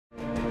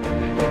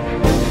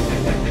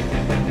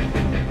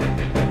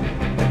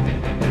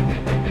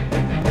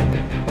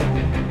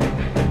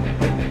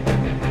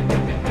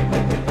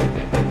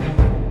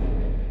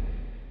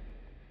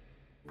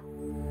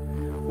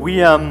We've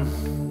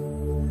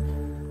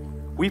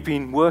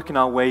been working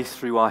our way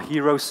through our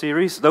hero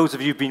series. Those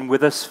of you who've been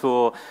with us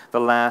for the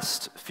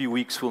last few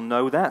weeks will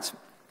know that.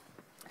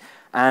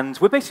 And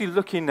we're basically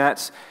looking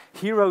at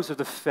heroes of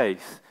the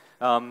faith.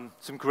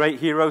 Some great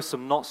heroes,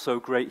 some not so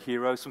great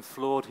heroes, some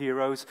flawed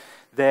heroes.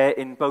 They're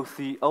in both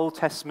the Old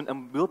Testament,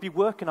 and we'll be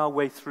working our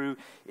way through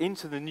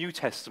into the New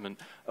Testament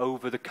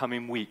over the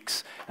coming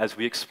weeks as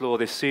we explore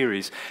this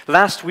series.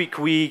 Last week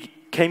we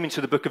came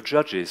into the book of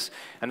Judges,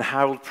 and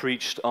Harold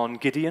preached on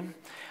Gideon.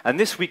 And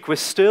this week we're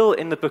still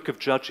in the book of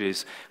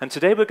Judges, and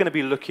today we're going to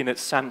be looking at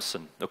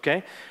Samson,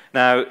 okay?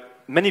 Now,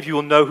 many of you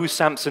will know who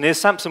Samson is.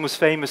 Samson was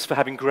famous for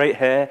having great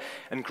hair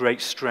and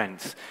great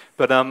strength.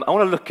 But I want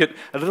to look at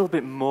a little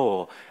bit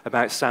more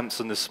about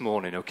Samson this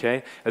morning,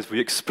 okay, as we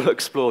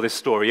explore this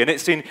story. And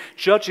it's in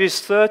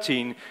Judges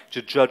 13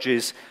 to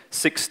Judges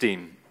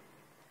 16.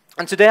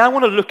 And today I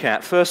want to look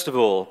at, first of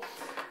all,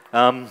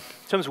 in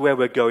terms of where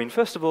we're going,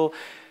 first of all,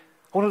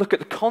 I want to look at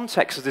the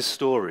context of this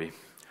story.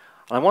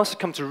 And I want us to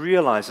come to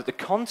realize that the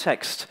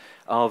context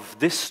of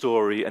this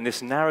story and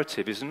this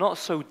narrative is not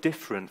so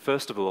different,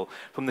 first of all,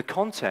 from the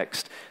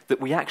context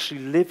that we actually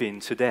live in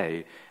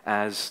today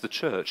as the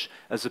church,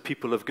 as the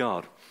people of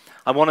God.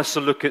 I want us to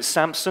look at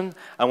Samson.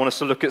 I want us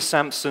to look at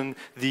Samson,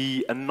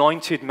 the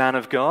anointed man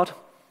of God.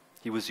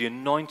 He was the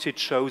anointed,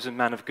 chosen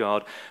man of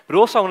God. But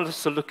also I want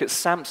us to look at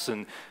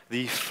Samson,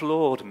 the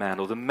flawed man,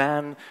 or the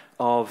man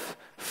of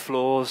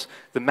flaws,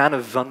 the man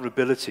of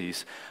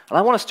vulnerabilities. And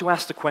I want us to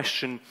ask the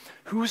question,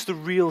 who's the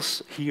real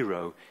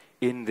hero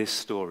in this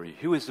story?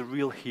 Who is the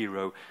real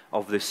hero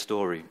of this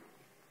story?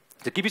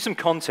 To give you some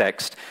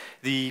context,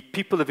 the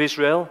people of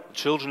Israel,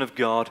 children of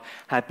God,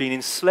 had been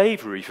in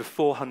slavery for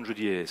 400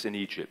 years in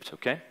Egypt,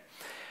 okay?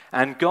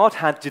 And God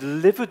had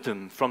delivered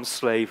them from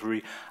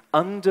slavery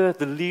under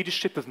the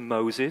leadership of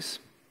Moses.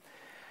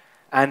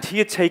 And he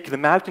had taken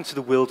them out into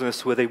the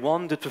wilderness where they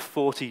wandered for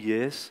 40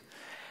 years.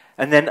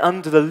 And then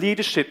under the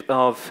leadership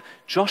of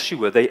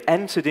Joshua, they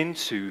entered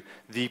into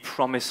the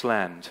promised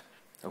land.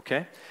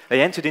 Okay?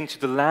 They entered into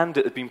the land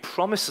that had been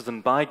promised to them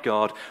by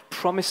God,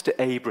 promised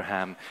to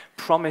Abraham,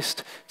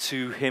 promised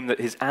to him that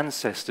his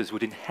ancestors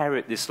would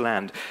inherit this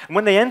land. And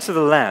when they enter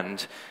the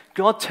land,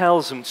 God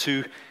tells them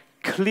to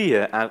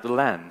clear out the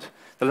land.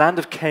 The land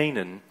of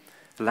Canaan,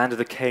 the land of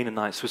the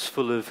Canaanites, was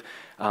full of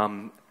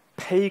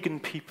pagan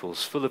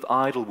peoples, full of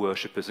idol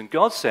worshippers. And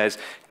God says,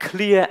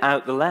 clear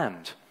out the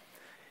land.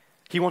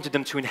 He wanted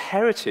them to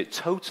inherit it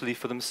totally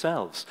for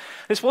themselves.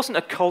 This wasn't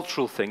a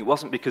cultural thing. It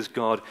wasn't because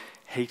God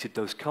hated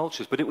those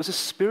cultures, but it was a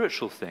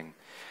spiritual thing.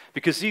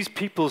 Because these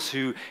peoples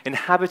who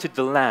inhabited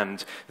the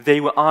land,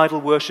 they were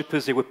idol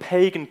worshippers, they were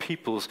pagan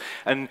peoples,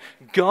 and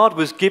God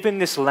was giving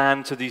this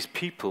land to these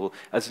people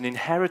as an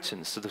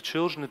inheritance, to the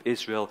children of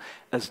Israel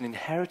as an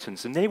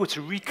inheritance. And they were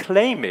to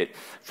reclaim it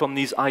from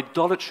these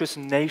idolatrous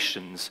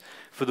nations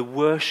for the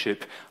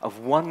worship of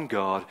one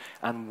God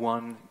and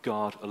one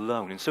God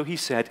alone. And so he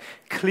said,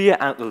 clear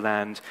out the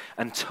land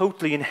and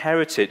totally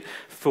inherit it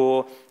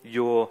for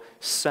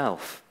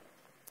yourself.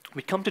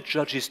 We come to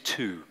Judges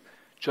 2.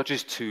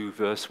 Judges 2,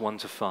 verse 1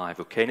 to 5,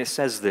 okay? And it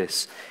says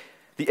this,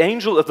 the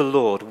angel of the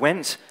Lord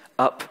went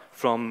up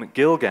from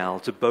Gilgal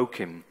to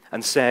Bochim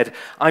and said,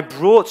 I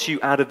brought you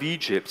out of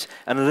Egypt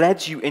and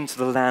led you into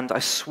the land I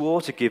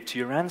swore to give to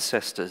your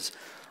ancestors.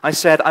 I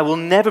said, I will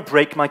never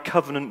break my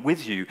covenant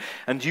with you,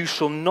 and you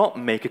shall not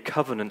make a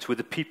covenant with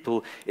the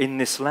people in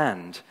this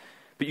land,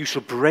 but you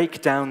shall break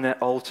down their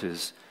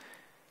altars.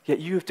 Yet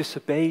you have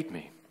disobeyed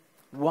me.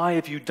 Why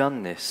have you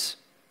done this?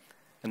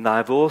 And I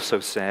have also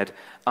said,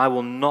 I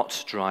will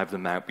not drive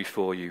them out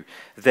before you.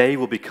 They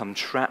will become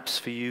traps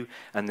for you,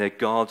 and their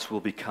gods will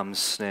become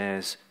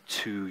snares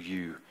to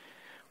you.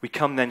 We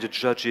come then to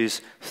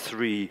Judges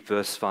 3,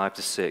 verse 5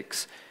 to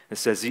 6. It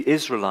says, the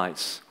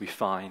Israelites, we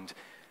find,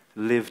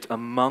 lived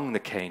among the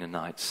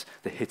Canaanites,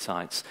 the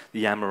Hittites,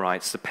 the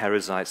Amorites, the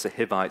Perizzites, the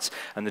Hivites,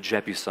 and the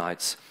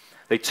Jebusites.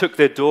 They took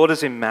their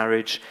daughters in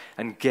marriage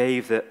and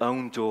gave their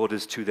own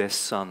daughters to their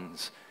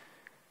sons.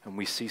 And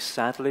we see,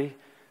 sadly,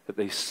 that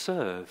they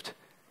served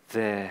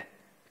their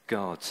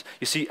gods.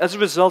 You see, as a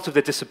result of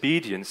their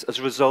disobedience, as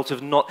a result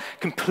of not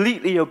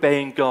completely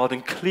obeying God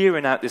and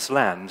clearing out this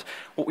land,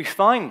 what we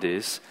find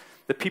is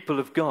the people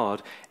of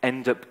God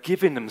end up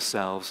giving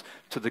themselves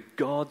to the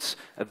gods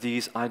of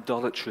these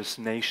idolatrous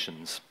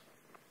nations.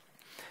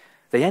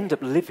 They end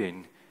up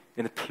living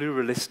in a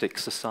pluralistic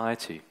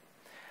society.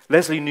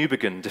 Leslie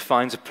Newbegin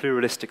defines a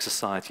pluralistic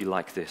society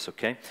like this,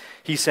 okay?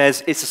 He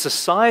says, it's a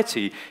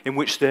society in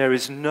which there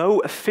is no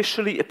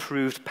officially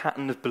approved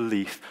pattern of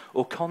belief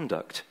or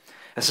conduct.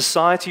 A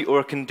society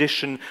or a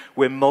condition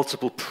where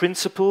multiple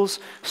principles,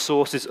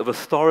 sources of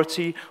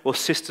authority, or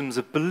systems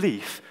of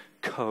belief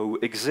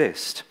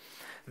coexist.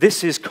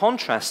 This is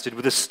contrasted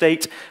with a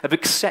state of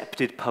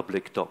accepted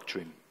public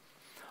doctrine,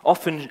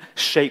 often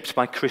shaped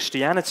by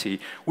Christianity,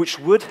 which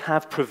would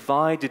have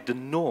provided the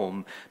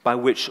norm by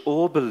which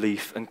all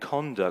belief and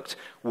conduct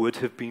would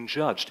have been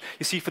judged.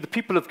 You see, for the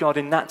people of God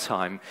in that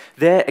time,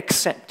 their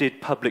accepted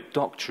public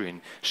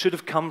doctrine should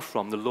have come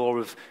from the law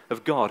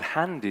of God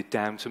handed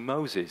down to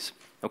Moses,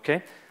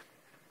 okay?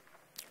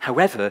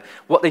 However,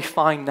 what they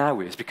find now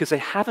is, because they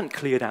haven't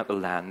cleared out the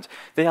land,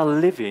 they are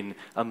living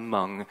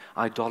among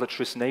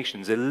idolatrous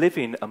nations. They're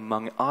living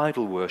among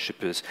idol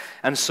worshippers.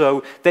 And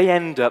so they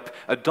end up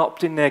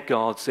adopting their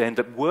gods, they end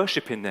up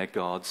worshipping their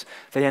gods,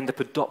 they end up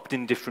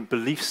adopting different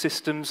belief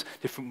systems,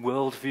 different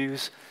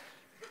worldviews.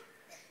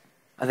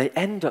 And they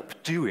end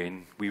up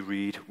doing, we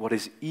read, what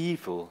is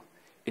evil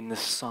in the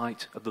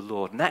sight of the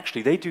Lord. And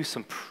actually, they do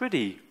some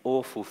pretty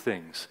awful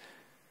things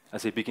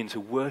as they begin to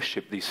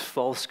worship these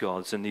false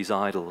gods and these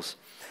idols.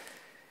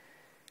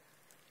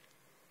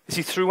 You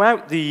see,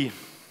 throughout the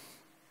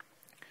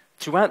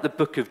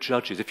book of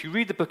Judges, if you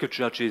read the book of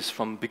Judges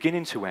from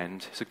beginning to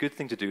end, it's a good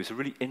thing to do. It's a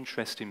really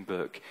interesting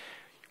book.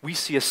 We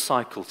see a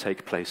cycle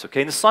take place, okay?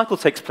 And the cycle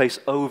takes place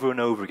over and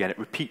over again. It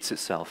repeats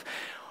itself.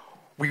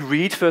 We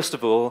read, first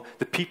of all,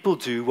 the people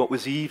do what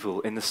was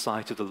evil in the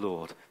sight of the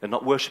Lord. They're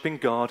not worshiping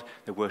God,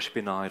 they're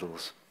worshiping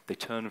idols. They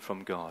turn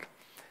from God.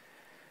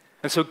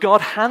 And so God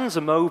hands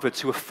them over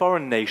to a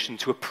foreign nation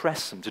to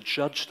oppress them, to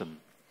judge them.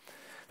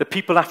 The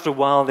people, after a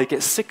while, they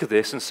get sick of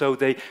this, and so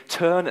they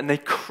turn and they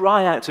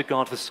cry out to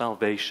God for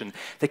salvation.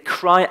 They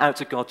cry out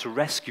to God to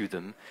rescue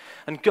them.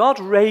 And God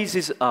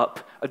raises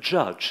up a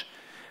judge.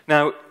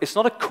 Now, it's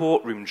not a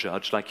courtroom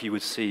judge like you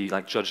would see,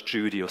 like Judge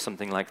Judy or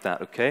something like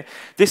that, okay?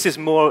 This is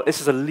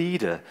a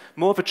leader,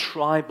 more of a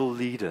tribal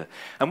leader.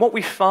 And what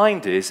we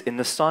find is, in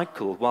the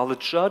cycle, while the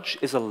judge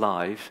is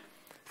alive,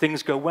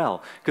 things go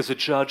well, because the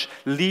judge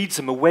leads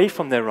them away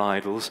from their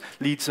idols,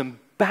 leads them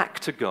back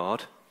to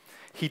God.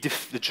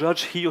 The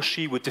judge, he or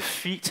she, would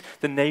defeat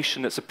the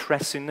nation that's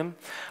oppressing them.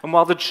 And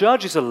while the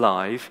judge is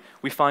alive,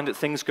 we find that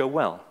things go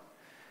well.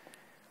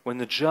 When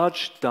the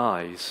judge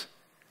dies,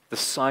 the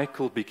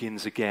cycle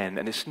begins again,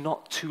 and it's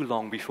not too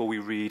long before we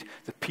read,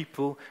 the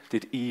people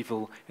did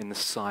evil in the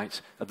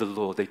sight of the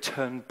Lord. They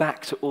turned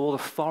back to all the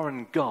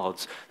foreign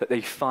gods that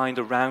they find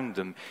around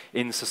them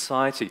in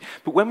society.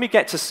 But when we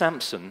get to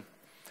Samson,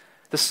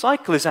 the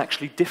cycle is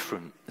actually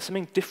different. There's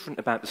something different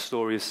about the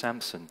story of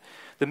Samson.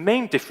 The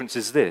main difference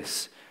is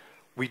this: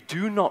 we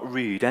do not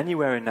read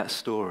anywhere in that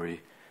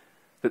story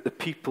that the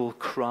people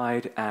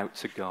cried out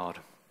to God.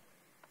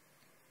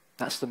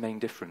 That's the main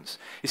difference.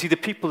 You see, the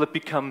people have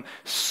become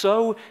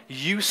so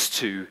used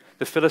to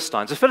the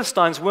Philistines. The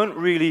Philistines weren't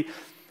really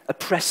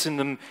oppressing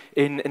them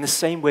in the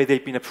same way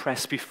they'd been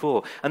oppressed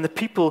before. And the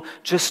people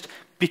just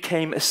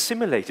became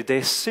assimilated. They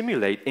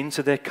assimilate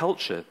into their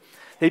culture.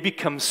 They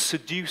become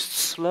seduced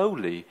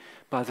slowly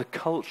by the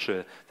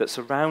culture that's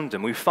around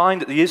them. We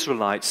find that the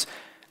Israelites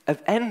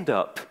end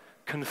up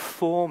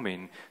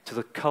conforming to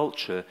the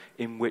culture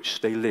in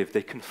which they live.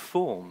 They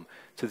conform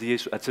to the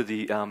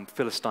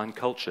Philistine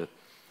culture.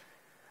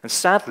 And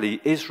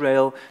sadly,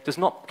 Israel does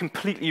not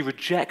completely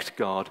reject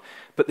God,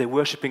 but they're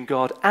worshipping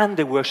God and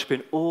they're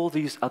worshipping all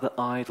these other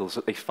idols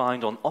that they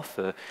find on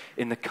offer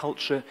in the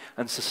culture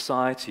and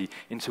society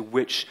into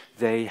which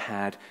they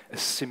had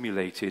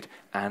assimilated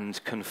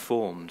and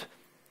conformed.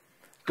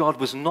 God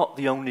was not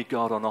the only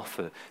God on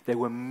offer. There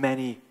were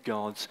many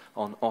gods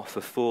on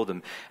offer for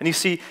them. And you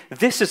see,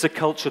 this is the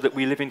culture that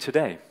we live in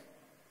today.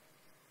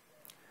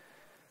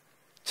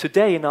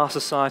 Today in our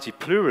society,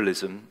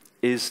 pluralism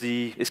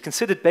is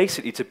considered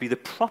basically to be the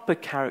proper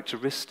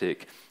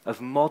characteristic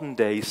of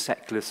modern-day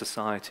secular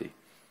society.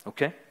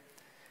 Okay?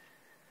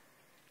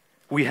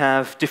 We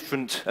have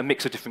a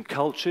mix of different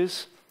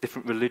cultures,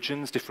 different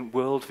religions, different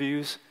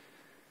worldviews,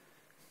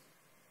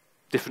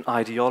 different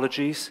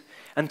ideologies.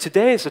 And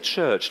today as a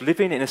church,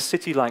 living in a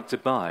city like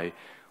Dubai,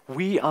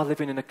 we are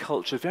living in a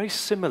culture very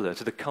similar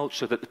to the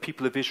culture that the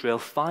people of Israel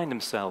find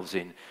themselves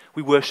in.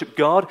 We worship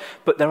God,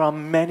 but there are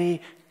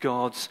many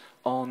gods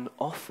on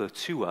offer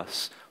to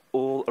us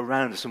all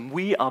around us. And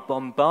we are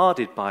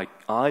bombarded by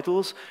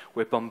idols,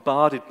 we're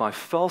bombarded by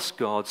false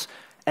gods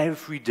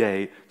every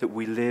day that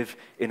we live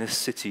in a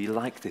city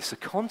like this. The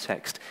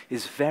context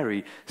is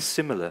very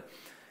similar.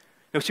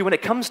 Now, see, when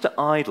it comes to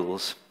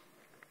idols,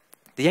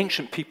 the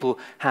ancient people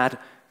had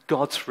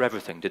gods for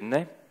everything, didn't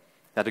they?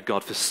 They had a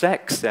god for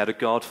sex, they had a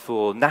god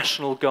for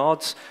national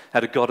gods, they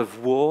had a god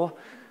of war,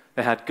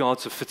 they had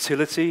gods of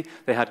fertility,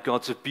 they had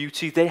gods of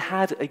beauty. They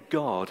had a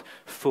god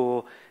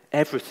for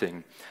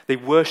everything. They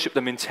worshipped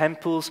them in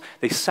temples,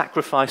 they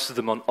sacrificed to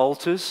them on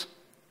altars.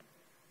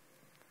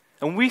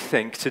 And we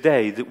think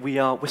today that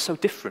we're so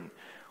different.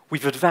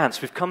 We've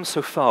advanced, we've come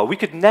so far. We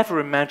could never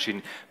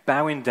imagine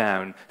bowing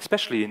down,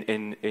 especially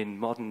in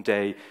modern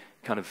day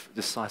kind of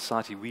the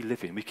society we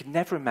live in. We could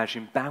never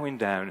imagine bowing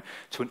down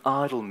to an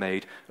idol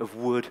made of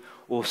wood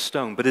or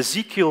stone. But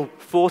Ezekiel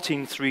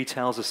 14:3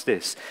 tells us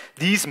this: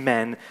 these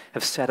men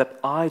have set up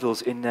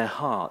idols in their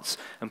hearts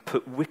and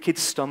put wicked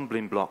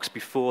stumbling blocks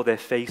before their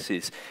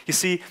faces. You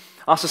see,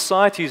 our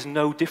society is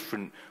no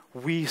different.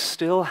 We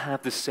still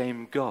have the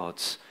same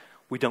gods.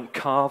 We don't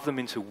carve them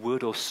into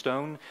wood or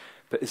stone,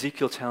 but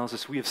Ezekiel tells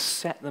us we have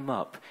set them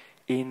up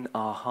in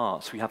our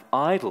hearts. We have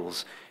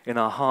idols in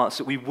our hearts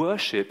that we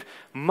worship,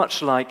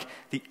 much like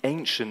the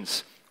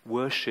ancients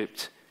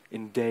worshipped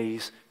in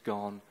days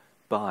gone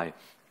by.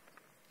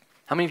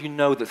 How many of you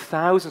know that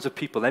thousands of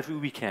people every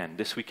weekend,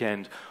 this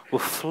weekend, will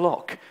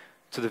flock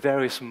to the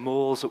various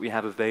malls that we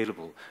have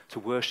available to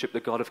worship the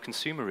god of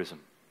consumerism.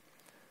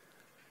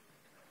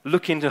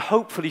 Looking to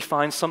hopefully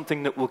find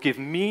something that will give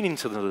meaning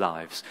to their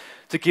lives,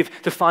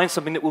 to find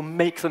something that will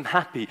make them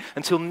happy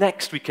until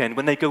next weekend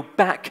when they go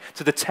back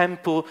to the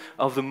temple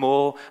of the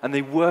mall and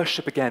they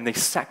worship again, they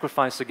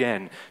sacrifice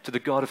again to the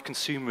god of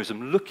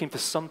consumerism, looking for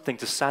something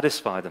to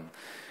satisfy them.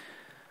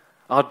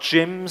 Our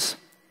gyms,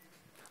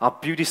 our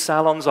beauty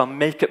salons, our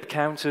makeup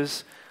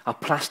counters, our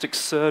plastic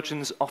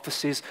surgeons'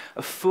 offices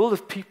are full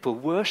of people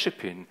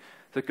worshiping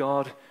the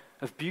god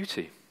of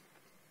beauty,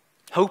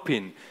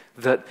 hoping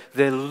that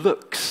their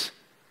looks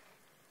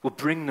will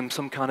bring them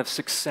some kind of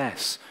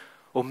success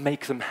or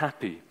make them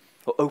happy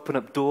or open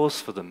up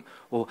doors for them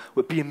or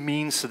would be a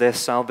means to their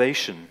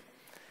salvation.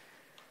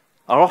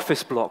 Our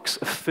office blocks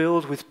are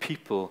filled with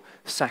people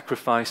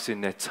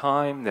sacrificing their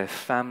time, their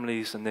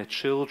families, and their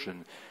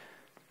children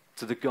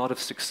to the god of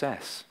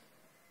success,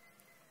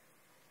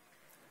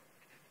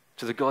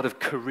 to the god of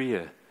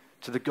career,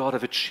 to the god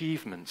of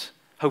achievement,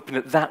 hoping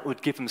that that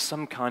would give them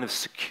some kind of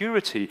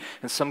security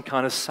and some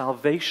kind of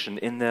salvation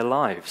in their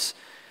lives.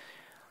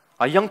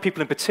 Our young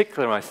people in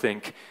particular, I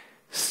think,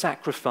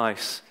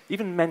 sacrifice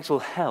even mental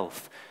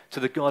health to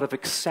the god of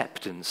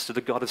acceptance, to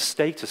the god of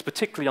status,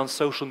 particularly on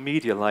social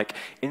media like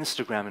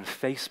Instagram and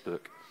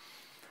Facebook.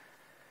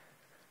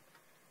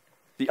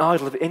 The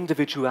idol of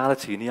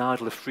individuality and the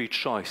idol of free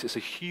choice is a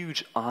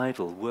huge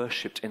idol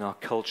worshipped in our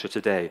culture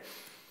today.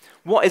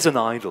 What is an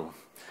idol?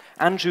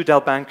 Andrew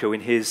Del Banco,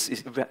 he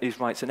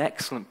writes an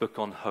excellent book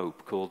on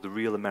hope called The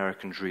Real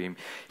American Dream.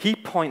 He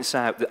points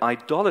out that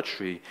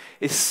idolatry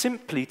is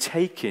simply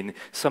taking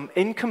some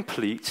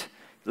incomplete,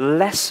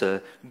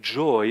 lesser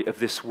joy of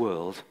this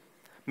world,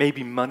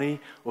 maybe money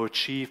or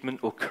achievement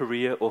or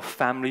career or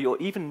family or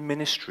even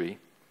ministry,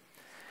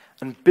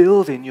 and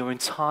building your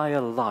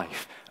entire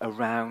life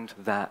around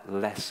that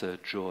lesser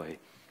joy.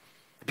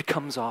 It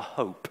becomes our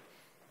hope.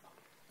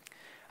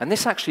 And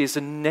this actually is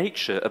the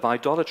nature of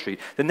idolatry.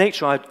 The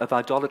nature of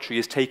idolatry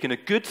is taking a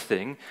good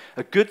thing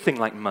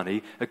like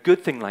money, a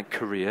good thing like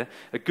career,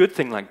 a good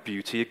thing like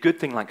beauty, a good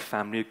thing like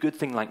family, a good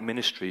thing like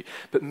ministry,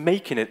 but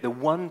making it the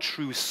one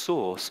true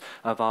source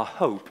of our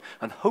hope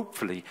and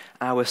hopefully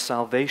our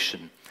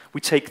salvation.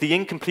 We take the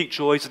incomplete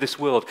joys of this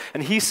world,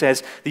 and he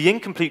says the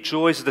incomplete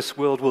joys of this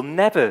world will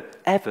never,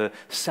 ever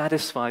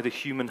satisfy the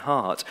human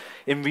heart.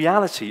 In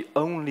reality,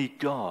 only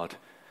God,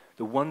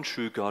 the one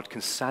true God,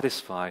 can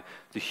satisfy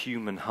the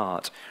human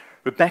heart.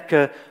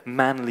 Rebecca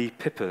Manley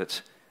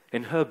Pippert,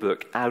 in her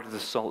book, Out of the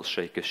Salt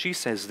Shaker, she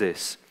says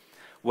this: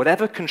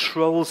 whatever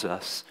controls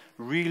us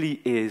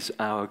really is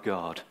our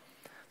God.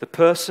 The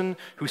person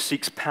who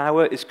seeks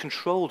power is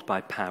controlled by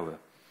power.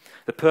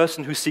 The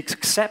person who seeks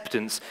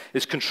acceptance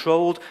is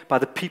controlled by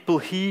the people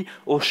he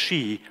or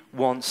she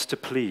wants to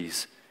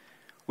please.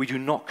 We do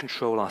not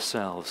control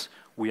ourselves.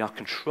 We are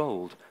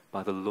controlled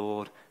by the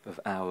Lord of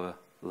our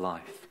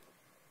life.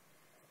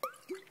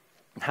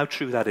 And how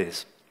true that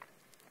is.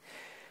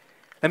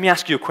 Let me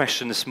ask you a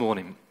question this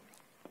morning.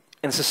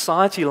 In a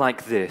society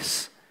like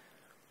this,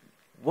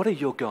 what are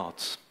your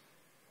gods?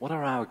 What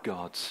are our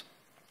gods?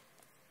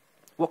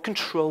 What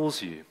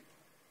controls you?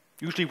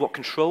 Usually what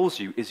controls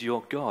you is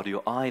your God,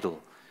 your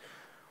idol.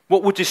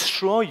 What would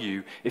destroy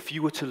you if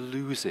you were to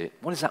lose it?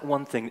 What is that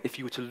one thing, if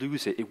you were to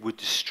lose it, it would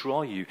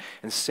destroy you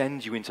and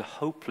send you into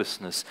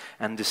hopelessness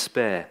and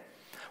despair?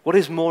 What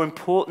is more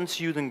important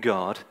to you than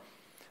God?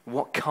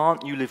 What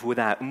can't you live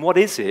without? And what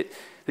is it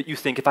that you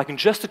think, if I can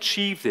just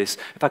achieve this,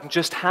 if I can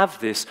just have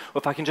this, or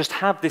if I can just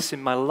have this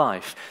in my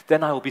life,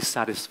 then I will be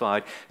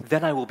satisfied,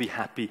 then I will be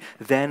happy,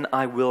 then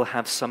I will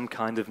have some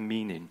kind of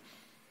meaning.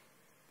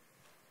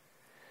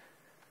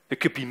 It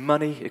could be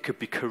money, it could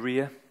be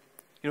career,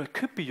 it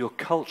could be your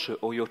culture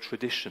or your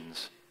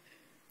traditions.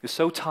 You're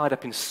so tied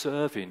up in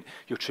serving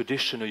your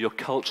tradition or your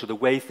culture, the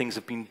way things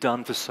have been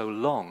done for so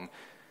long,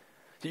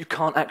 that you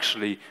can't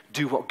actually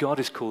do what God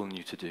is calling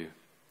you to do.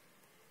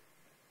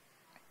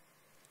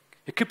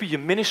 It could be your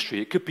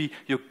ministry, it could be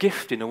your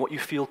gifting or what you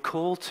feel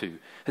called to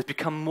has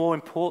become more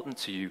important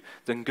to you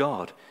than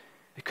God.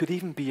 It could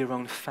even be your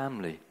own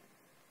family.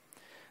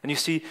 And you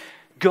see,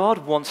 God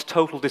wants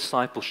total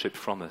discipleship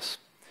from us.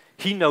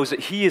 He knows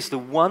that He is the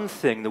one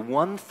thing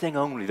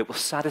only that will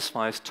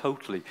satisfy us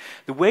totally.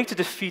 The way to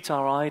defeat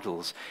our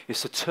idols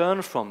is to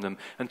turn from them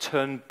and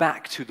turn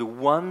back to the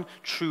one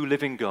true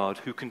living God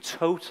who can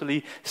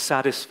totally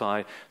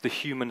satisfy the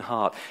human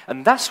heart.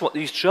 And that's what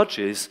these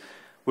judges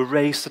were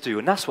raised to do.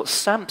 And that's what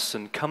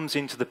Samson comes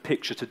into the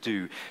picture to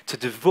do, to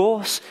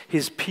divorce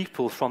his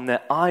people from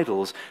their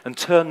idols and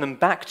turn them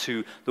back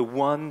to the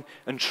one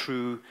and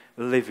true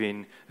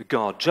living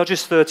God.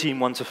 Judges 13,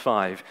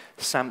 1-5,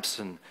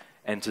 Samson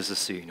enters the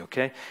scene,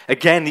 okay?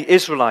 Again, the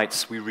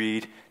Israelites, we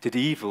read, did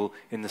evil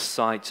in the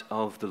sight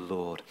of the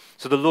Lord.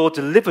 So the Lord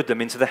delivered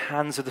them into the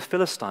hands of the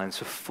Philistines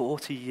for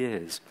 40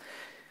 years.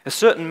 A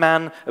certain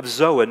man of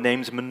Zoar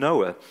named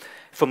Manoah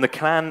from the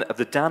clan of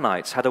the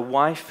Danites had a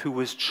wife who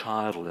was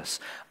childless,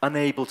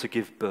 unable to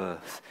give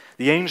birth.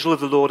 The angel of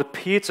the Lord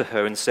appeared to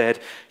her and said,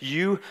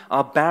 "You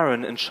are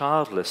barren and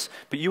childless,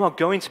 but you are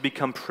going to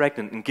become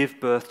pregnant and give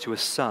birth to a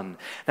son.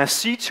 Now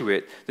see to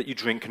it that you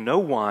drink no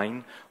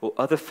wine or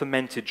other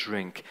fermented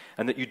drink,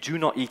 and that you do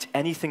not eat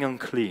anything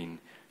unclean.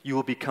 You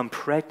will become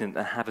pregnant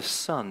and have a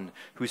son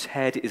whose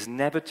head is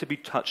never to be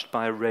touched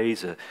by a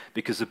razor,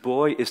 because the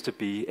boy is to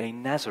be a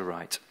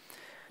Nazirite,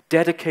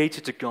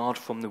 dedicated to God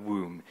from the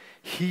womb.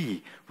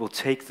 He will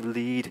take the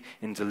lead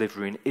in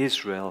delivering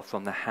Israel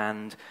from the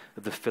hand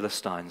of the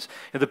Philistines."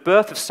 Now, the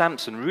birth of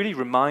Samson really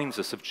reminds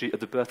us of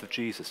the birth of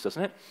Jesus,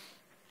 doesn't it?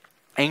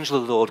 Angel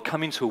of the Lord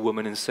coming to a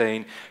woman and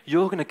saying,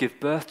 "You're going to give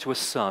birth to a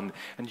son,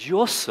 and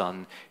your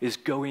son is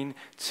going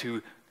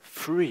to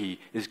free,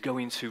 is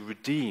going to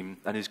redeem,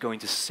 and is going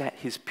to set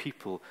his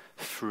people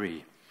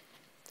free."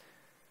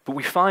 But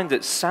we find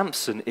that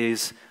Samson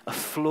is a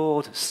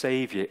flawed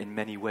savior in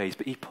many ways,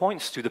 but he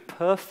points to the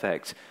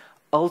perfect,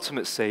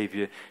 ultimate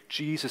savior,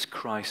 Jesus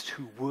Christ,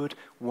 who would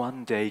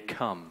one day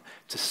come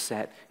to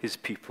set his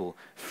people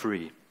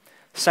free.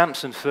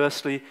 Samson,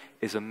 firstly,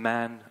 is a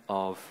man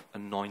of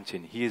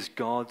anointing. He is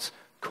God's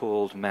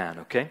called man,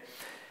 okay?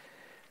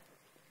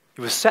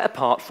 He was set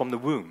apart from the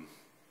womb.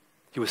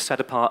 He was set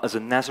apart as a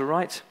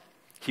Nazirite.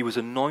 He was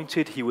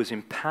anointed. He was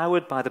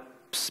empowered by the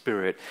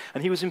Spirit.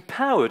 And he was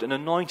empowered and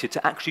anointed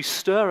to actually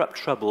stir up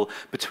trouble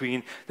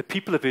between the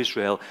people of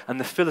Israel and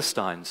the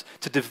Philistines,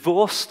 to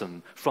divorce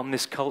them from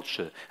this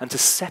culture and to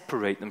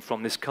separate them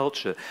from this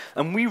culture.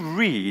 And we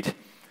read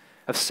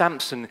of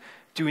Samson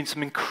doing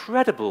some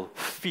incredible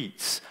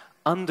feats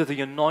under the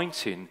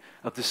anointing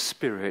of the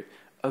Spirit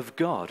of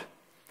God.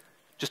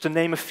 Just to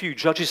name a few,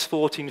 Judges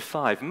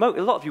 14:5.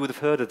 A lot of you would have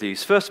heard of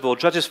these. First of all,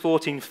 Judges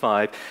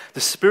 14:5, the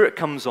Spirit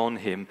comes on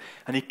him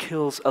and he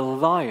kills a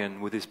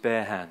lion with his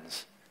bare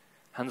hands.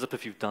 Hands up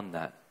if you've done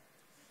that.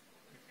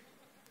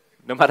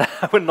 No matter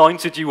how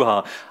anointed you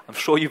are, I'm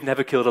sure you've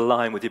never killed a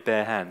lion with your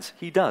bare hands.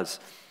 He does.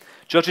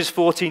 Judges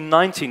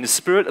 14:19, the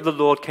Spirit of the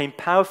Lord came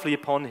powerfully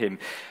upon him,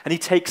 and he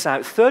takes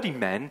out 30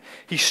 men,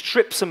 he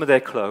strips some of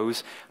their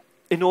clothes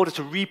in order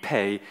to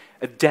repay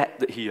a debt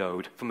that he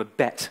owed from a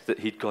bet that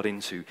he'd got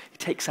into. He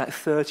takes out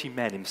 30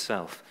 men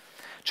himself.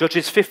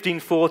 Judges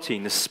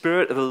 15:14, the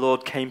Spirit of the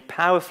Lord came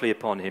powerfully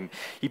upon him.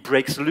 He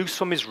breaks loose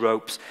from his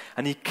ropes,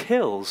 and he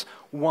kills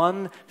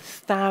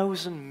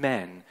 1,000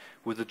 men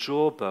with the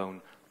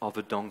jawbone of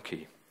a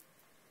donkey.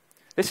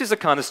 This is the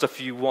kind of stuff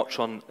you watch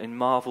in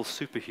Marvel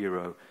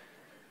superhero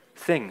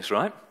things,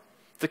 right?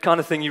 The kind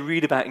of thing you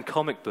read about in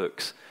comic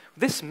books.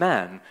 This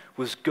man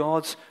was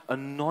God's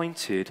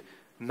anointed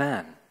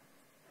man.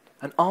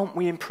 And aren't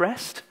we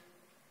impressed?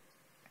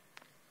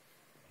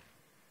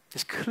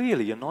 He's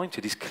clearly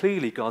anointed. He's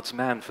clearly God's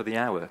man for the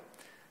hour.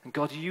 And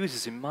God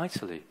uses him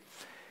mightily.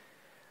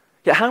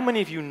 Yet how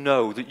many of you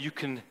know that you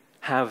can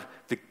have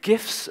the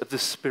gifts of the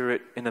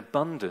Spirit in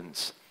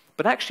abundance,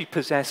 but actually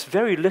possess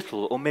very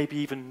little or maybe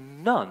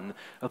even none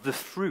of the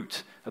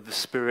fruit of the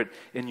Spirit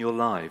in your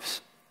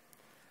lives?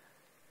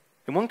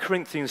 In 1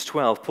 Corinthians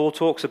 12, Paul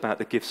talks about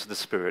the gifts of the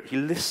Spirit. He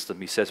lists them.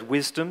 He says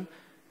wisdom,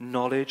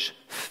 knowledge,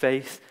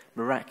 faith,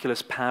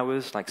 miraculous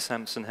powers like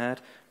Samson had,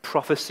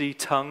 prophecy,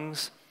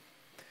 tongues.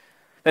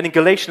 Then in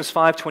Galatians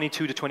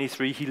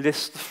 5:22-23, he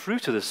lists the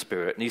fruit of the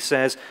Spirit, and he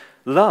says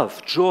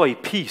love, joy,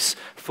 peace,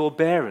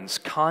 forbearance,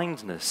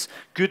 kindness,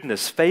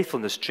 goodness,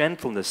 faithfulness,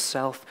 gentleness,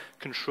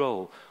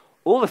 self-control.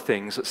 All the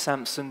things that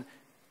Samson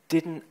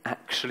didn't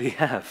actually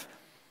have.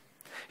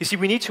 You see,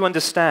 we need to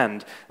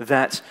understand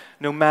that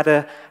no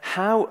matter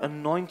how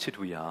anointed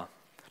we are,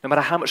 no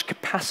matter how much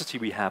capacity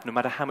we have, no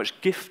matter how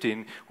much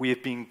gifting we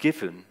have been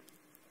given,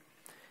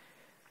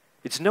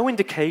 it's no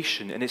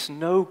indication and it's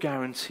no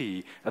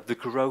guarantee of the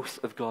growth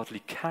of godly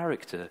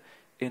character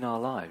in our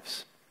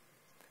lives.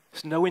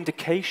 It's no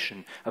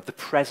indication of the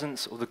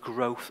presence or the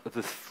growth of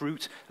the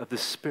fruit of the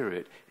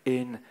Spirit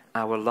in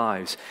our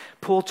lives.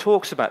 Paul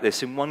talks about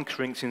this in 1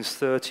 Corinthians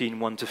 13,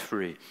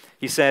 1-3.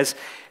 He says,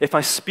 if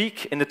I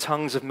speak in the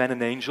tongues of men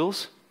and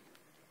angels,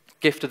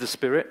 gift of the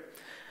Spirit,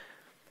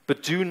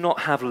 but do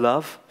not have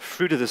love,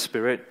 fruit of the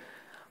Spirit,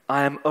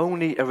 I am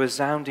only a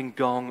resounding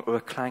gong or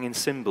a clanging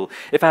cymbal.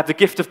 If I have the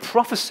gift of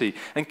prophecy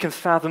and can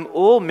fathom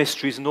all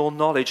mysteries and all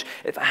knowledge,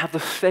 if I have the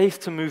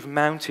faith to move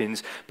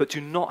mountains, but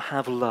do not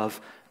have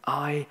love,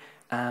 I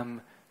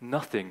am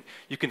nothing.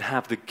 You can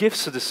have the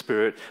gifts of the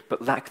Spirit,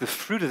 but lack the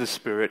fruit of the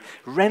Spirit,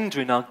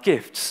 rendering our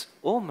gifts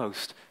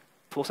almost,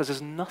 Paul says,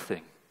 as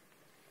nothing.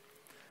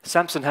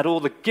 Samson had all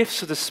the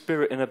gifts of the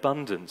Spirit in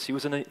abundance. He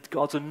was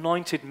God's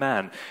anointed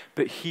man,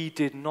 but he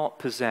did not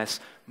possess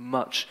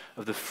much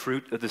of the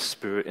fruit of the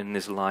Spirit in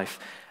his life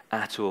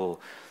at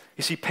all.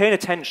 You see, paying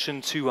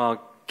attention to our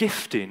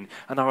gifting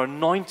and our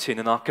anointing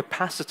and our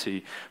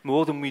capacity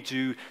more than we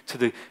do to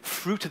the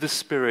fruit of the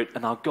Spirit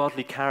and our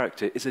godly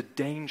character is a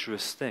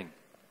dangerous thing.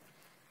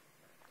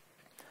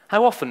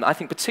 How often, I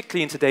think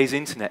particularly in today's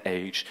internet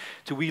age,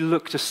 do we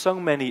look to so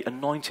many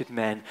anointed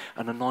men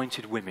and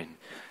anointed women?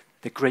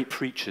 They're great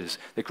preachers,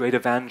 they're great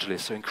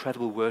evangelists, they're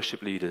incredible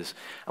worship leaders.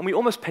 And we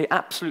almost pay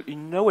absolutely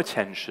no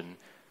attention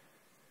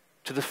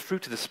to the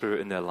fruit of the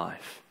Spirit in their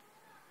life,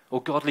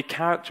 or godly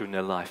character in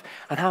their life.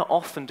 And how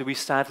often do we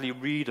sadly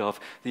read of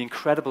the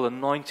incredible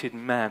anointed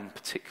men,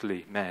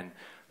 particularly men,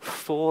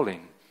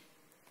 falling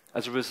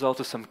as a result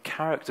of some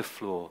character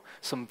flaw,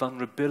 some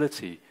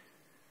vulnerability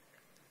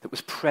that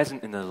was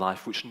present in their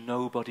life which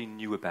nobody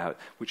knew about,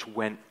 which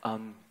went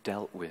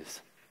undealt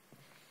with.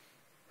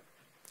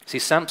 See,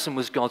 Samson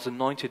was God's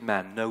anointed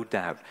man, no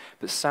doubt,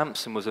 but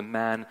Samson was a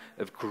man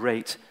of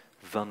great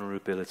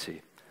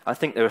vulnerability. I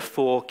think there are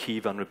 4 key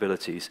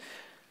vulnerabilities,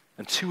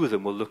 and 2 of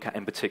them we'll look at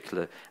in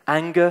particular: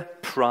 anger,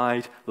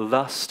 pride,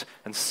 lust,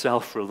 and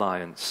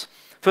self-reliance.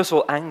 First of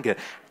all, anger.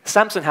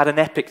 Samson had an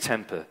epic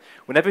temper.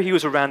 Whenever he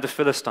was around the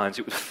Philistines,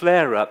 it would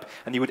flare up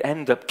and he would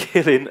end up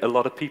killing a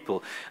lot of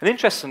people. And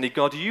interestingly,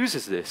 God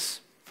uses this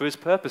for his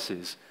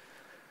purposes.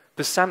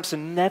 But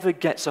Samson never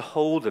gets a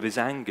hold of his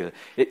anger.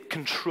 It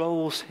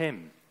controls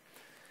him.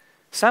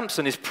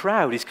 Samson is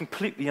proud. He's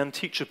completely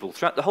unteachable.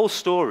 Throughout the whole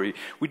story,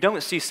 we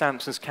don't see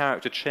Samson's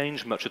character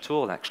change much at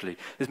all, actually.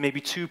 There's maybe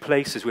 2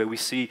 places where we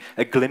see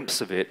a glimpse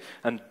of it,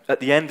 and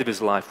at the end of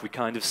his life, we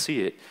kind of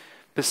see it.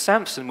 But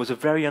Samson was a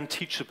very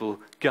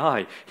unteachable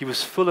guy. He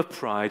was full of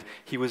pride.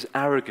 He was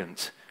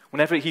arrogant.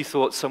 Whenever he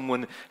thought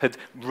someone had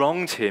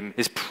wronged him,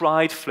 his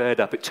pride flared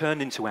up. It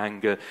turned into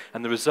anger,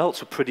 and the results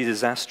were pretty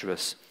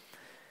disastrous.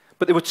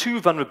 But there were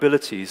 2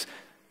 vulnerabilities,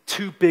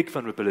 2 big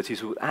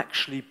vulnerabilities that would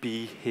actually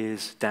be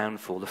his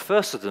downfall. The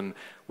first of them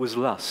was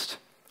lust,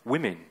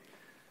 women,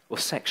 or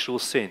sexual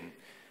sin.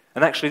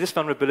 And actually, this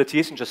vulnerability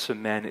isn't just for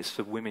men, it's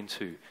for women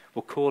too.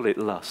 We'll call it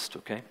lust,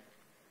 okay?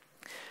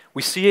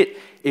 We see it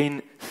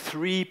in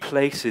 3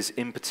 places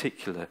in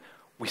particular.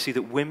 We see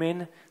that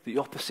women, the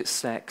opposite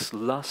sex,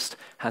 lust,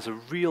 has a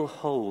real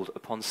hold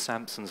upon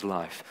Samson's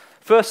life.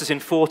 First is in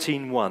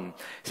 14:1.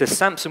 It says,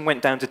 Samson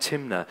went down to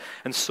Timnah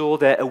and saw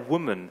there a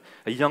woman,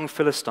 a young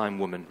Philistine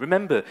woman.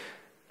 Remember,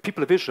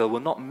 people of Israel were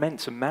not meant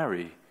to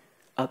marry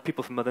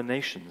people from other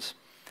nations.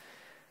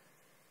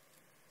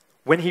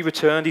 When he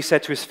returned, he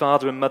said to his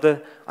father and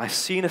mother, I've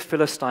seen a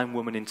Philistine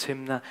woman in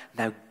Timnah.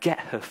 Now get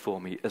her for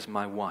me as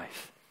my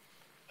wife.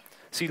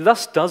 See,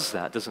 lust does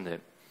that, doesn't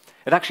it?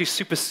 It actually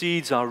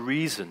supersedes our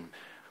reason,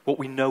 what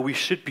we know we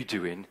should be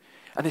doing.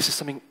 And this is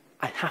something,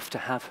 I have to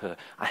have her.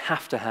 I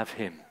have to have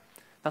him.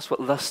 That's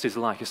what lust is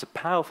like. It's a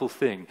powerful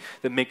thing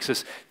that makes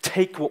us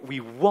take what we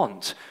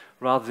want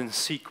rather than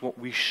seek what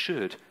we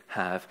should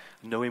have,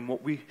 knowing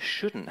what we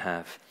shouldn't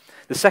have.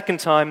 The second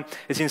time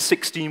is in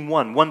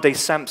 16:1. One day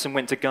Samson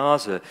went to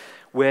Gaza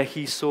where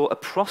he saw a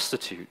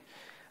prostitute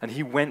and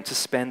he went to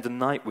spend the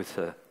night with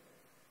her.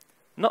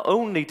 Not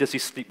only does he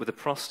sleep with a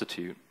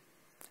prostitute,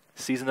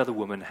 sees another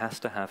woman, has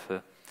to have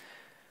her,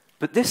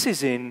 but this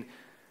is in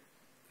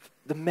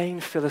the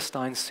main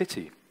Philistine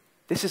city.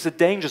 This is a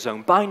danger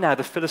zone. By now,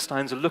 the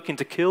Philistines are looking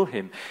to kill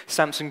him.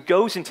 Samson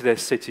goes into their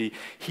city.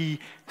 He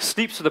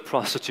sleeps with a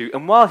prostitute,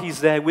 and while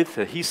he's there with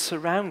her, he's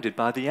surrounded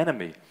by the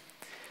enemy.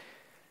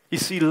 You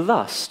see,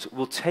 lust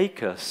will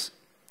take us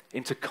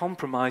into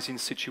compromising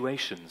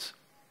situations.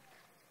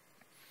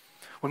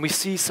 When we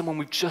see someone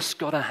we've just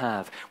got to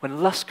have,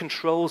 when lust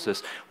controls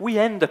us, we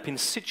end up in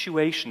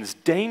situations,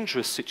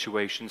 dangerous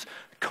situations,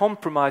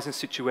 compromising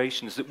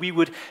situations that we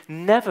would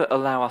never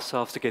allow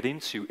ourselves to get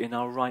into in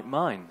our right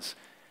minds.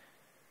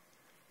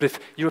 But if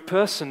you're a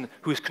person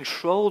who is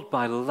controlled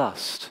by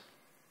lust,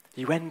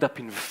 you end up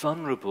in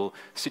vulnerable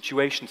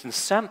situations. And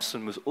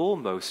Samson was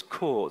almost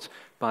caught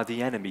by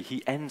the enemy.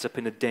 He ends up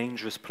in a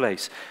dangerous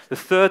place. The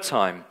third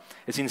time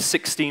is in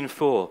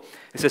 16:4.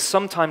 It says,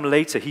 sometime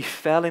later he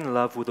fell in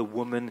love with a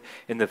woman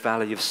in the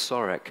valley of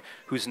Sorek,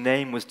 whose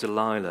name was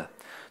Delilah.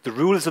 The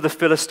rulers of the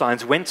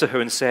Philistines went to her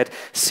and said,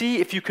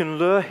 see if you can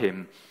lure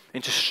him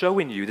into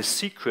showing you the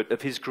secret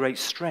of his great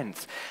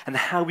strength and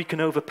how we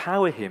can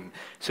overpower him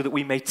so that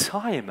we may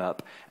tie him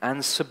up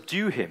and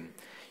subdue him.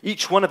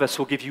 Each one of us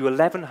will give you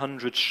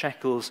 1,100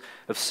 shekels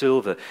of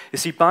silver. You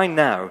see, by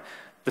now,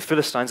 the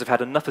Philistines have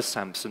had enough of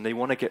Samson. They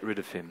want to get rid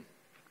of him.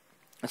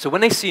 And so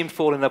when they see him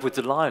fall in love with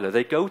Delilah,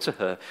 they go to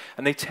her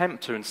and they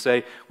tempt her and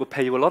say, we'll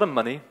pay you a lot of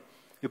money.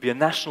 You'll be a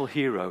national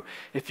hero.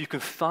 If you can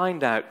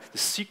find out the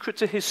secret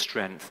to his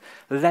strength,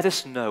 let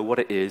us know what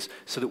it is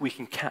so that we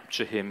can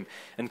capture him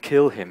and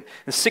kill him.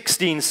 And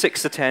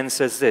 16:6-10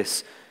 says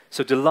this,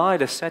 so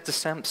Delilah said to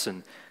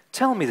Samson,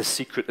 tell me the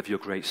secret of your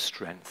great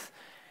strength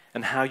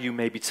and how you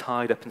may be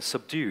tied up and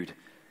subdued.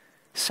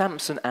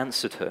 Samson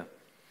answered her,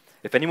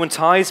 if anyone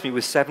ties me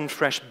with 7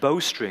 fresh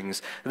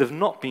bowstrings that have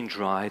not been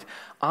dried,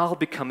 I'll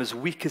become as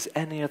weak as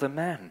any other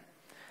man.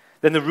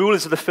 Then the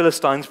rulers of the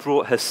Philistines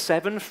brought her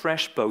 7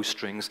 fresh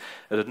bowstrings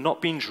that had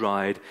not been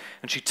dried,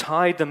 and she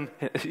tied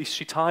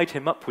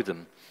him up with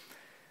them.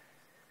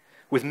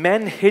 With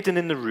men hidden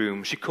in the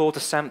room, she called to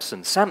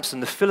Samson, Samson,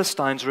 the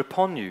Philistines are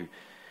upon you.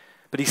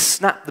 But he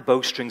snapped the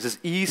bowstrings as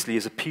easily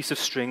as a piece of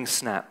string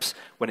snaps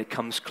when it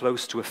comes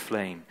close to a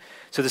flame.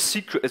 So the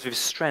secret of his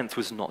strength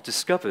was not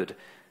discovered.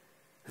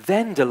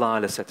 Then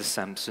Delilah said to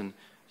Samson,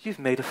 you've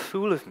made a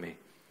fool of me.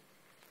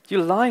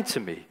 You lied to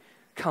me.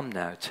 Come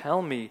now,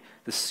 tell me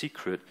the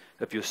secret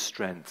of your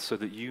strength so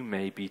that you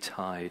may be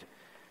tied.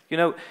 You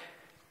know,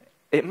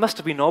 it must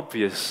have been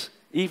obvious,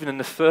 even in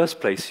the first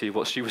place here,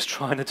 what she was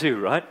trying to do,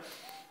 right?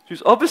 She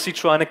was obviously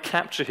trying to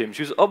capture him.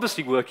 She was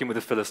obviously working with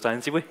the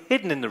Philistines. They were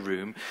hidden in the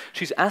room.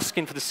 She's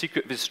asking for the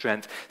secret of his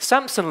strength.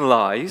 Samson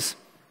lies.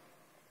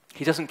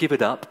 He doesn't give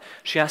it up.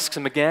 She asks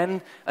him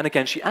again and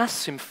again. She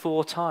asks him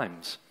 4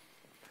 times.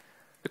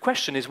 The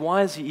question is,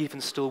 why is he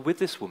even still with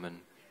this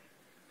woman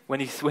when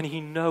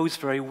he knows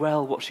very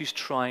well what she's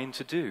trying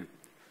to do?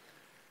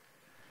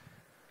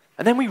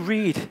 And then we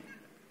read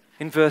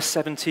in verse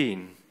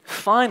 17,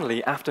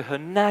 finally, after her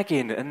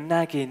nagging and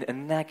nagging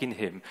and nagging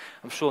him,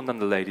 I'm sure none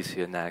of the ladies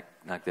here nag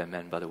their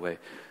men, by the way.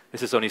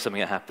 This is only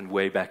something that happened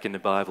way back in the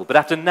Bible. But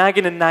after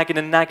nagging and nagging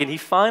and nagging, he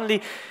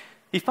finally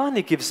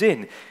gives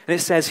in. And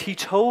it says, he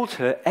told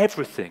her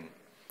everything.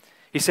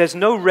 He says,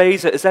 no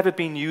razor has ever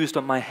been used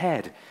on my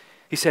head.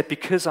 He said,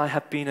 because I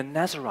have been a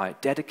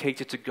Nazirite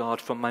dedicated to God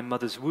from my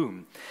mother's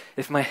womb.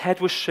 If my head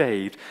was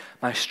shaved,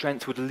 my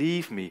strength would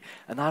leave me,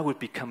 and I would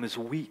become as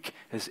weak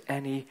as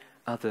any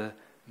other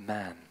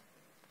man.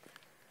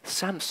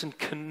 Samson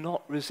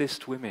cannot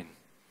resist women.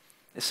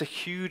 It's a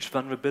huge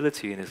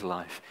vulnerability in his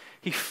life.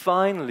 He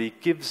finally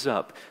gives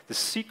up the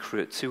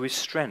secret to his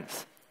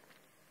strength.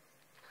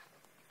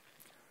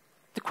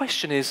 The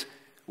question is,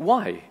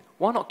 why?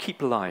 Why not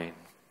keep lying?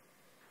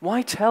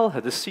 Why tell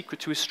her the secret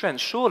to his strength?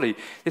 Surely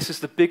this is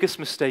the biggest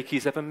mistake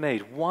he's ever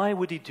made. Why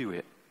would he do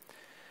it?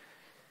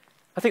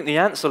 I think the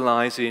answer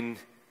lies in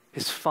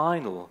his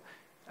final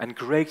and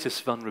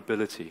greatest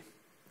vulnerability.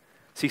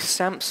 See,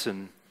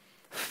 Samson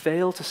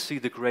failed to see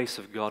the grace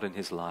of God in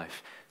his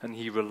life, and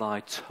he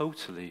relied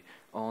totally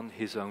on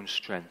his own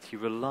strength. He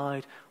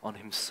relied on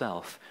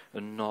himself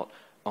and not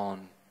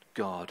on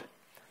God.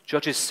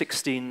 Judges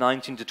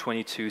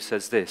 16:19-22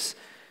 says this.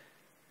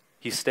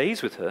 He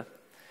stays with her.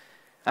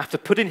 After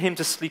putting him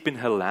to sleep in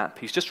her lap,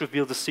 he's just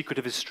revealed the secret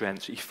of his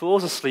strength. He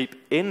falls asleep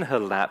in her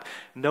lap,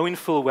 knowing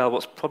full well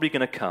what's probably going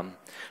to come.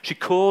 She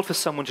called for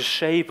someone to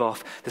shave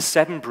off the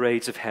 7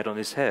 braids of hair on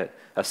his head,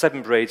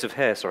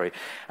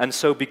 and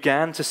so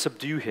began to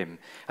subdue him,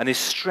 and his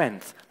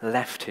strength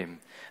left him.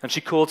 And she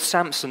called,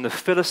 Samson, the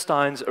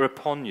Philistines are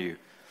upon you.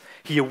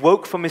 He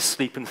awoke from his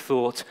sleep and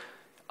thought,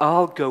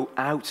 I'll go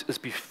out as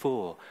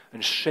before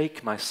and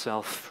shake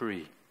myself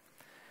free.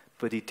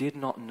 But he did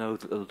not know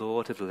that the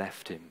Lord had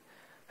left him.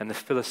 And the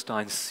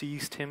Philistines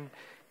seized him,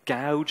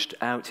 gouged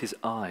out his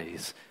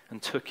eyes, and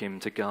took him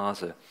to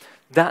Gaza.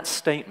 That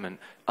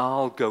statement,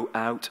 I'll go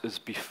out as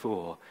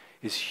before,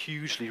 is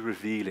hugely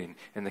revealing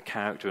in the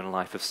character and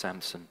life of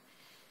Samson.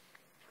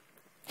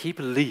 He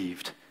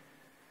believed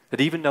that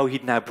even though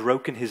he'd now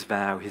broken his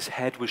vow, his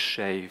head was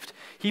shaved,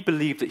 he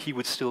believed that he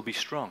would still be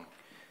strong.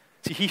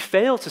 See, he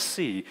failed to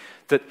see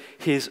that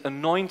his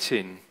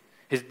anointing,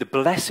 the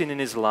blessing in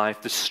his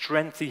life, the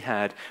strength he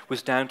had,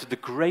 was down to the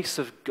grace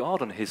of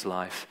God on his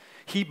life.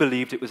 He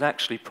believed it was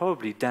actually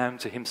probably down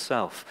to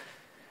himself.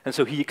 And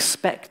so he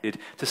expected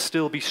to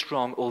still be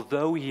strong,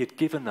 although he had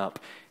given up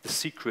the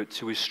secret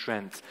to his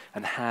strength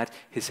and had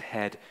his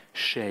head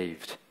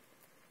shaved.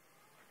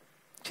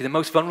 See, the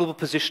most vulnerable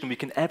position we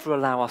can ever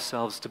allow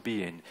ourselves to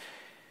be in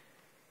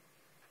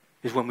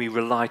is when we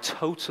rely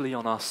totally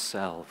on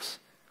ourselves,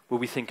 where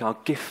we think our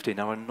gifting,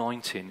 our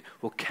anointing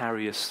will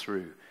carry us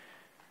through.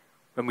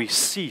 When we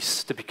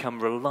cease to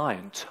become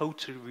reliant,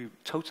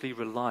 totally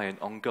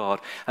reliant on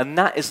God. And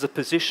that is the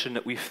position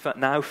that we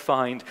now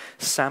find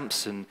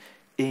Samson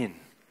in.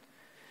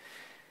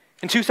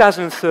 In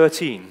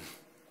 2013,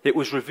 it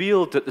was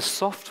revealed that the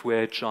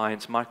software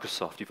giant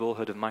Microsoft, you've all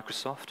heard of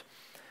Microsoft,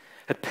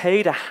 had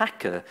paid a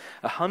hacker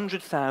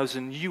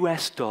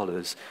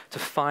 $100,000 to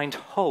find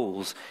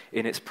holes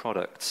in its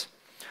products.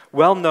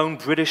 Well-known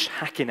British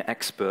hacking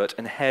expert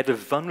and head of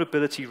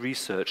vulnerability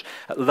research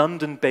at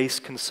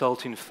London-based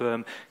consulting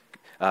firm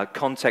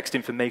Context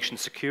Information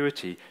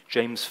Security,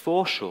 James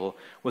Forshaw,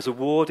 was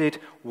awarded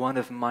one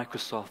of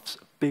Microsoft's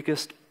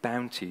biggest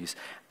bounties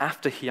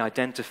after he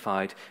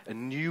identified a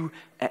new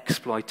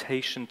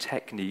exploitation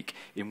technique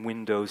in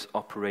Windows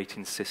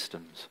operating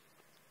systems.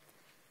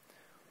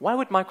 Why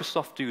would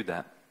Microsoft do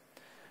that?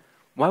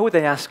 Why would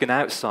they ask an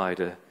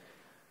outsider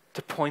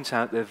to point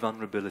out their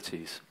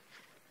vulnerabilities?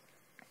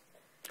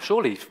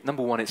 Surely,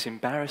 number one, it's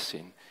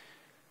embarrassing.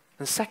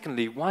 And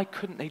secondly, why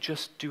couldn't they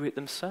just do it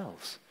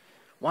themselves?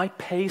 Why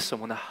pay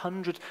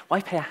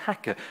why pay a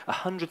hacker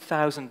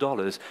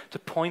 $100,000 to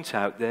point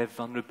out their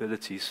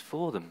vulnerabilities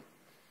for them?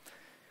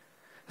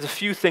 There's a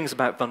few things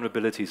about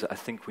vulnerabilities that I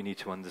think we need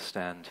to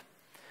understand.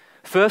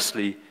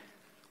 Firstly,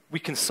 we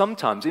can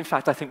sometimes, in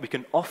fact, I think we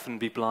can often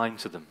be blind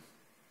to them.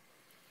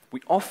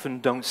 We often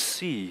don't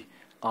see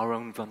our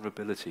own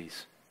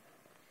vulnerabilities.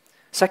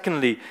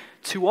 Secondly,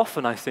 too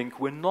often I think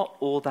we're not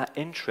all that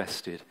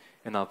interested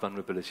in our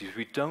vulnerabilities.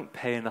 We don't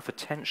pay enough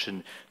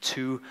attention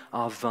to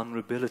our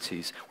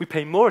vulnerabilities. We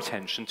pay more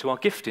attention to our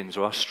giftings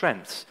or our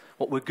strengths,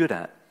 what we're good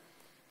at,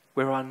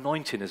 where our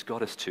anointing has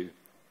got us to.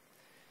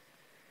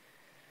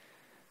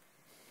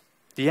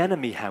 The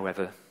enemy,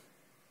 however,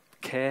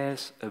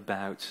 cares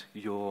about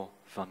your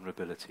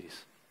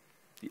vulnerabilities.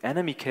 The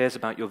enemy cares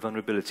about your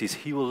vulnerabilities.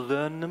 He will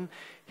learn them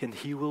and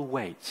he will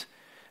wait.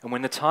 And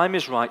when the time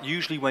is right,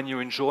 usually when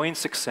you're enjoying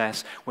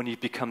success, when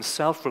you've become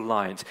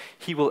self-reliant,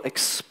 he will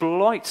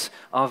exploit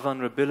our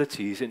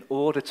vulnerabilities in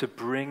order to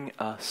bring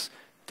us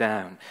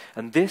down.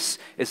 And this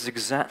is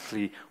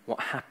exactly what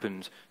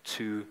happened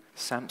to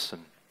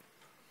Samson.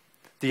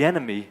 The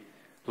enemy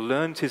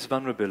learned his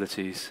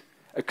vulnerabilities,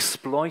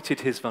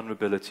 exploited his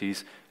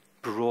vulnerabilities,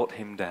 brought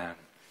him down.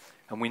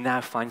 And we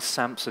now find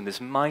Samson, this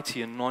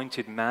mighty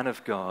anointed man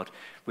of God,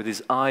 with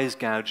his eyes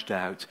gouged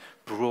out,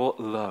 brought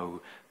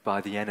low by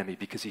the enemy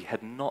because he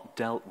had not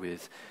dealt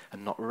with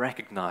and not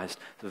recognized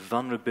the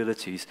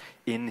vulnerabilities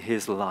in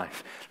his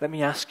life. Let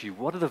me ask you,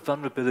 what are the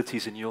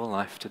vulnerabilities in your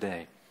life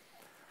today?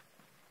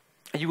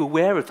 Are you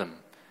aware of them?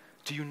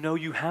 Do you know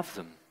you have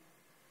them?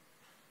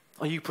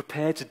 Are you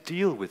prepared to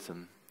deal with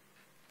them?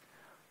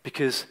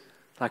 Because,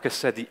 like I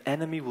said, the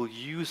enemy will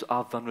use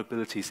our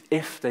vulnerabilities,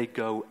 if they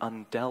go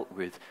undealt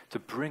with, to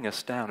bring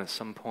us down at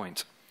some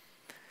point.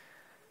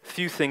 A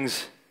few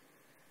things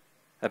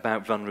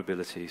about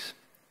vulnerabilities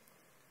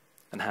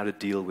and how to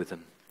deal with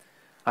them.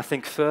 I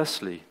think,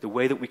 firstly, the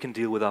way that we can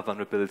deal with our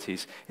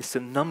vulnerabilities is to,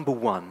 number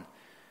one,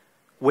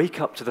 wake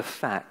up to the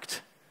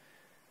fact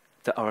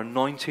that our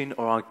anointing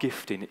or our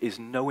gifting is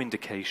no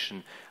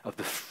indication of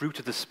the fruit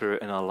of the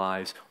Spirit in our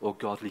lives or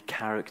godly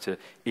character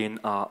in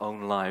our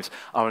own lives.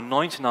 Our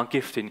anointing, our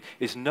gifting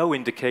is no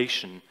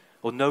indication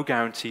or no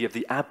guarantee of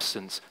the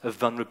absence of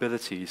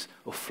vulnerabilities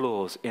or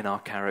flaws in our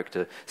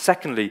character.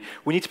 Secondly,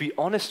 we need to be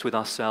honest with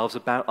ourselves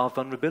about our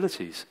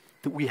vulnerabilities,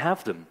 that we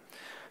have them.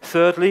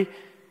 Thirdly,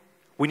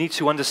 we need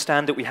to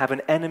understand that we have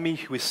an enemy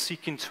who is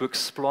seeking to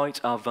exploit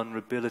our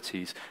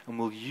vulnerabilities and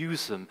will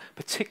use them,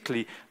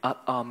 particularly at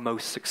our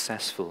most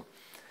successful.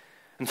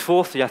 And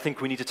fourthly, I think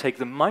we need to take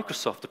the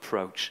Microsoft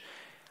approach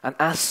and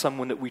ask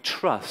someone that we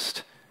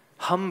trust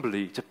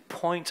humbly to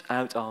point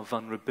out our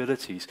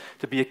vulnerabilities,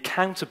 to be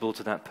accountable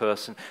to that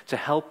person, to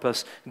help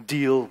us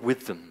deal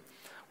with them.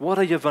 What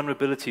are your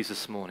vulnerabilities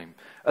this morning?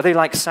 Are they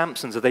like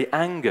Samson's? Are they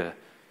anger?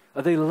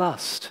 Are they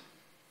lust?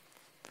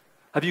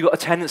 Have you got a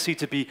tendency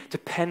to be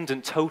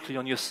dependent totally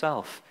on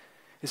yourself?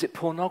 Is it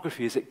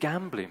pornography? Is it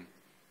gambling?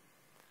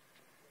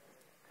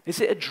 Is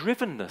it a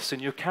drivenness in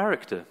your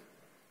character?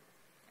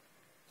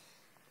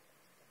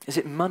 Is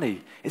it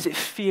money? Is it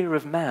fear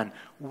of man?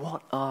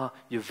 What are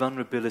your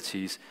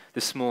vulnerabilities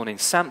this morning?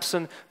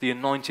 Samson, the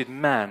anointed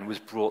man, was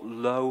brought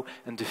low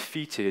and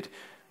defeated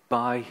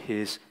by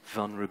his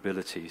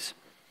vulnerabilities.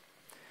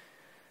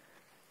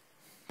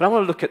 But I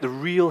want to look at the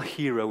real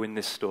hero in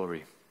this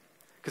story.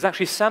 Because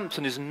actually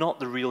Samson is not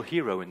the real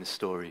hero in this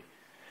story.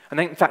 And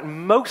in fact,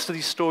 most of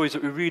these stories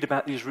that we read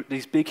about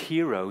these big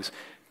heroes,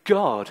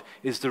 God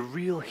is the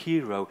real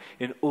hero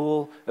in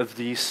all of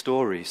these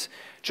stories.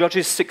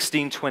 Judges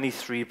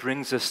 16:23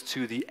 brings us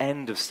to the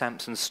end of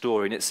Samson's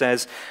story. And it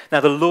says,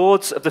 "Now the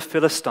lords of the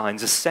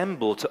Philistines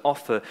assembled to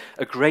offer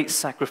a great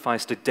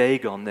sacrifice to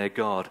Dagon, their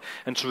god,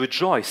 and to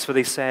rejoice, for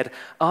they said,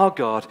 'Our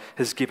God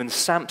has given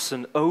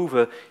Samson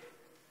over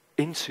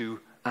into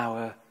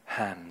our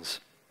hands.'"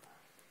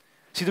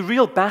 See, the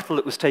real battle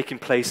that was taking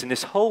place in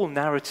this whole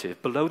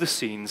narrative below the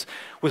scenes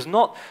was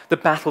not the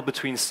battle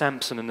between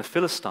Samson and the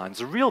Philistines.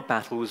 The real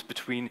battle was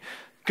between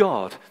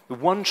God, the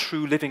one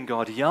true living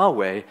God,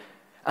 Yahweh,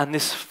 and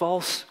this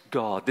false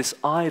god, this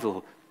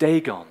idol,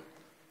 Dagon.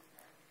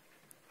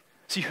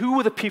 See, who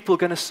were the people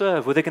going to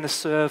serve? Were they going to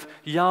serve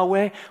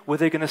Yahweh? Were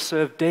they going to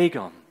serve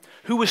Dagon?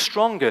 Who was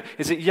stronger?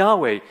 Is it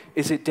Yahweh?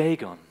 Is it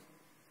Dagon?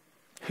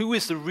 Who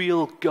is the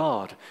real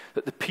God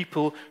that the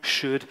people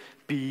should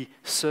be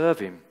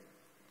serving?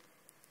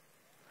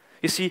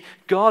 You see,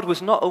 God was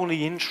not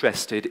only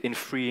interested in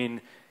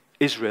freeing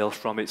Israel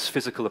from its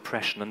physical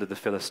oppression under the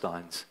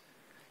Philistines.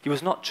 He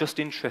was not just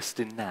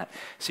interested in that.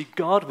 See,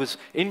 God was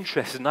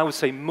interested, and I would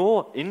say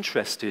more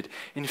interested,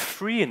 in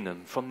freeing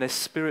them from their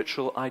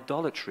spiritual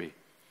idolatry.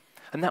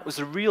 And that was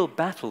a real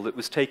battle that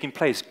was taking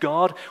place.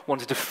 God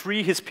wanted to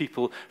free his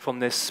people from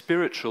their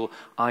spiritual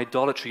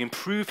idolatry and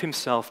prove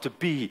himself to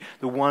be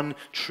the one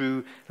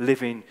true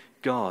living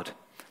God.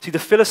 See, the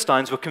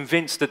Philistines were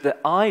convinced that their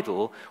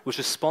idol was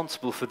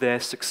responsible for their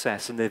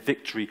success and their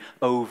victory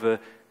over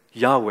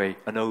Yahweh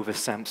and over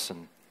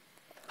Samson.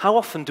 How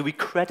often do we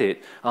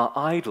credit our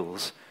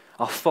idols,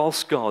 our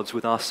false gods,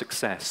 with our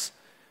success?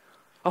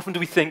 Often do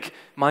we think,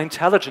 my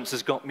intelligence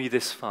has got me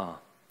this far.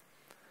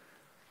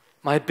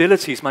 My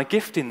abilities, my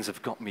giftings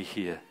have got me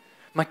here.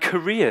 My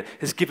career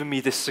has given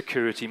me this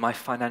security, my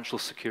financial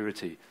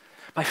security.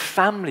 My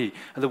family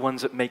are the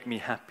ones that make me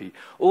happy.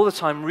 All the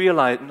time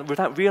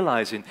without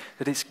realizing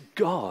that it's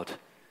God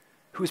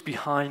who is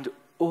behind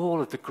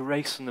all of the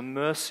grace and the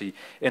mercy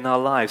in our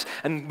lives.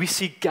 And we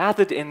see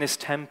gathered in this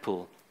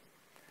temple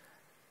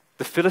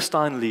the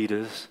Philistine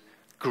leaders,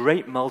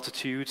 great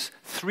multitudes,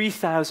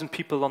 3,000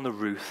 people on the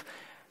roof,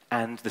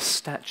 and the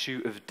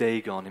statue of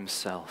Dagon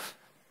himself.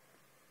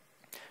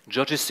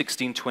 Judges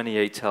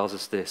 16:28 tells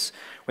us this.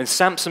 When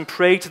Samson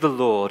prayed to the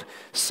Lord,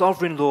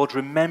 "Sovereign Lord,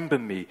 remember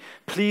me.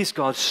 Please,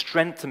 God,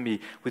 strengthen me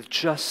with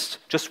just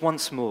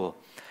once more,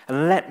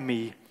 and let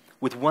me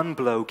with one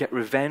blow, get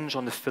revenge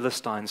on the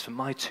Philistines for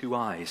my 2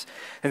 eyes.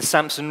 And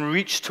Samson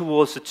reached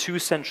towards the 2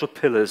 central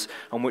pillars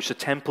on which the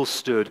temple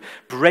stood,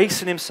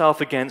 bracing himself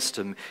against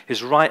them,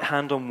 his right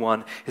hand on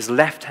one, his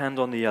left hand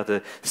on the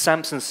other.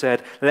 Samson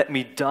said, "Let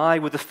me die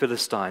with the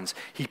Philistines."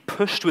 He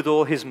pushed with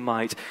all his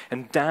might,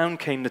 and down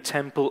came the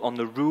temple on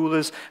the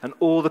rulers and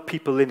all the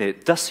people in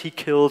it. Thus he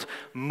killed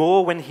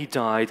more when he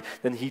died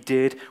than he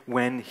did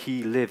when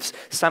he lives.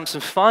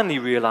 Samson finally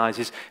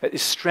realizes that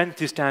his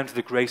strength is down to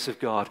the grace of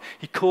God.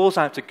 He calls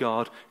out to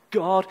God.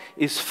 God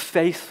is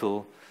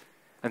faithful.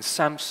 And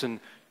Samson,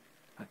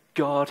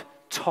 God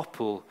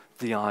topple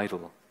the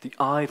idol. The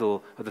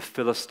idol of the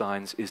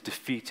Philistines is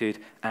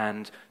defeated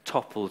and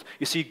toppled.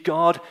 You see,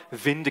 God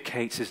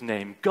vindicates his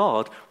name.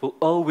 God will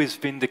always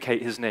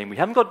vindicate his name. We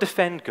haven't got to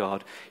defend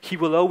God. He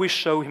will always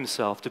show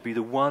himself to be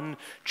the one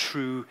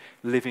true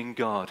living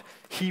God.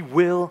 He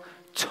will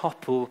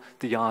topple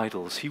the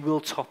idols. He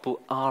will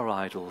topple our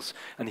idols,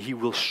 and he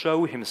will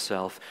show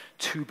himself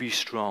to be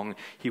strong.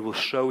 He will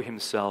show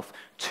himself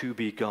to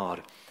be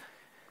God.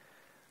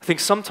 I think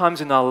sometimes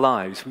in our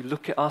lives we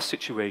look at our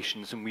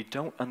situations and we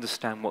don't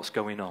understand what's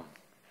going on.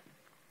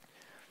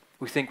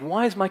 We think,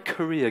 why is my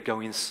career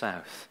going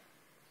south?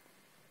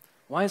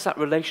 Why has that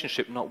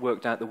relationship not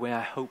worked out the way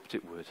I hoped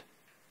it would?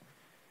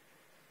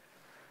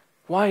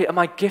 Why are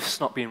my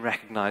gifts not being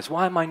recognized?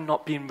 Why am I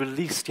not being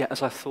released yet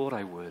as I thought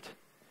I would?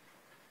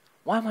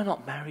 Why am I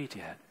not married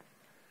yet?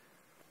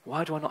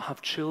 Why do I not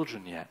have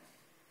children yet?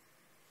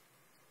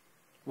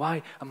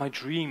 Why are my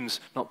dreams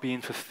not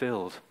being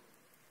fulfilled?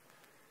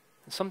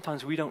 And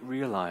sometimes we don't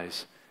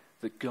realize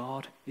that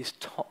God is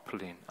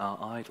toppling our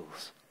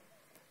idols.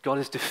 God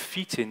is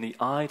defeating the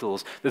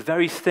idols, the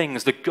very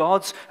things, the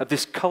gods of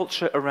this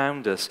culture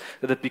around us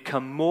that have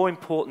become more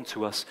important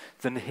to us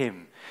than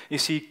him. You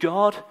see,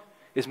 God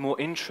is more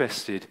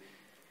interested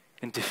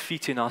in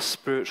defeating our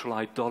spiritual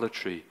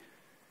idolatry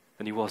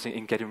than he was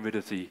in getting rid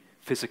of the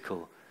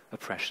physical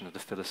oppression of the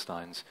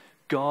Philistines.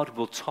 God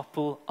will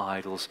topple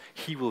idols.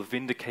 He will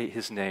vindicate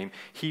his name.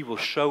 He will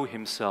show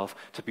himself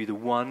to be the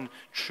one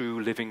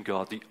true living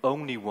God, the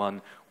only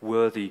one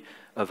worthy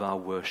of our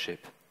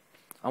worship.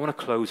 I want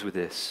to close with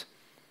this.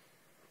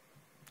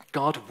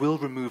 God will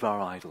remove our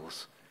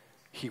idols.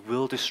 He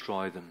will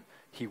destroy them.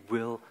 He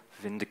will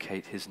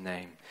vindicate his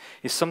name.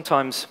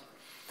 Sometimes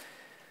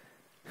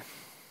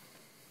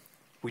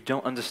we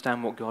don't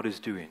understand what God is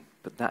doing,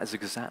 but that is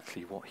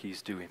exactly what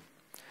he's doing.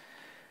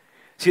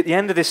 See, at the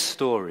end of this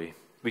story,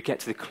 we get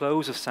to the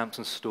close of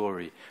Samson's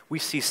story. We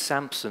see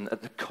Samson,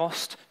 at the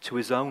cost to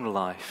his own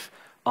life,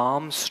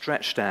 arms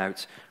stretched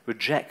out,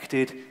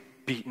 rejected,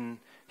 beaten,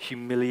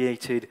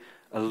 humiliated,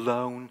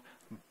 alone,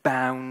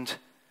 bound.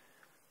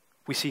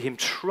 We see him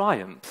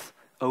triumph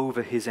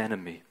over his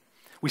enemy.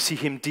 We see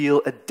him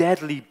deal a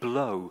deadly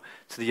blow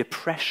to the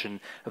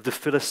oppression of the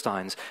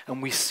Philistines,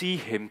 and we see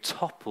him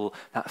topple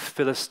that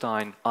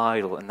Philistine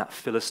idol and that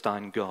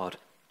Philistine god.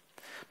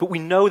 But we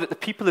know that the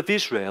people of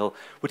Israel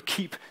would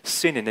keep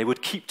sinning. They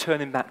would keep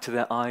turning back to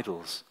their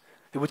idols.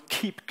 They would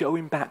keep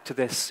going back to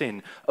their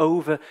sin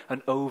over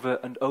and over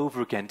and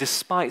over again,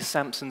 despite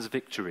Samson's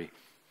victory.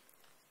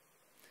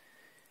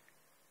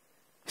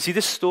 See,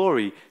 this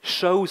story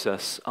shows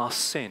us our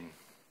sin.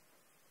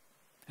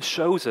 It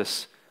shows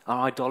us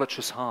our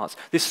idolatrous hearts.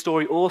 This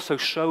story also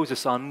shows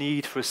us our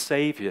need for a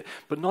savior,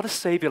 but not a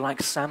savior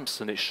like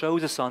Samson. It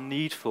shows us our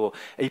need for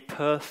a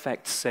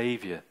perfect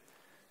savior.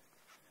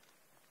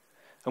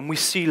 And we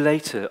see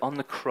later on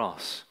the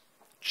cross,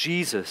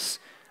 Jesus,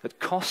 at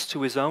cost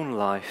to his own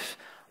life,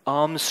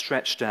 arms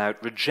stretched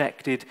out,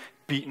 rejected,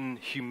 beaten,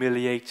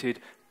 humiliated,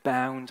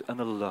 bound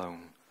and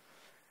alone,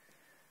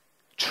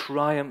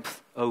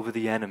 triumph over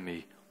the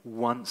enemy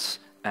once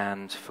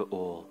and for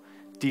all,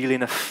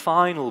 dealing a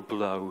final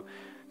blow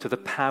to the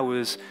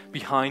powers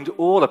behind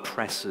all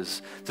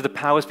oppressors, to the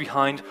powers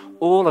behind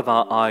all of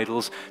our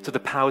idols, to the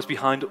powers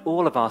behind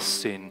all of our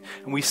sin.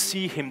 And we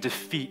see him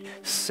defeat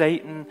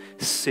Satan,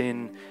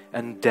 sin,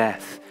 and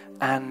death,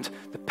 and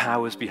the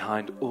powers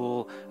behind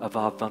all of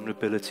our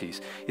vulnerabilities.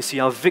 You see,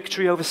 our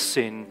victory over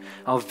sin,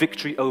 our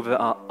victory over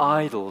our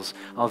idols,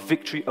 our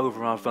victory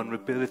over our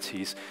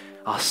vulnerabilities,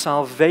 our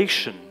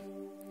salvation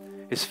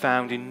is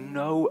found in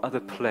no other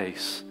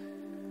place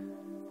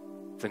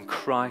than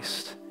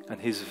Christ and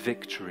his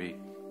victory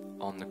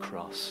on the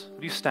cross.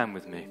 Will you stand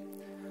with me?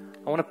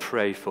 I want to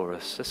pray for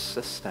us.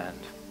 Let's stand.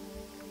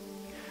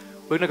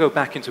 We're going to go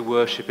back into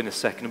worship in a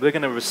second. We're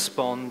going to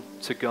respond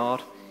to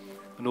God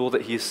and all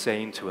that he is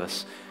saying to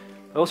us.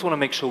 I also want to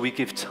make sure we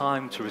give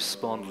time to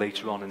respond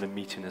later on in the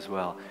meeting as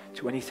well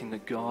to anything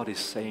that God is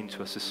saying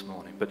to us this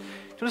morning. But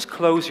just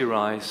close your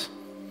eyes.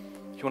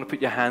 If you want to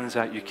put your hands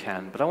out, you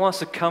can. But I want us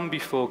to come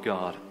before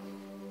God.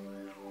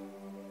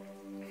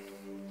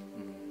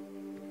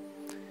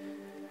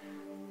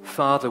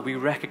 Father, we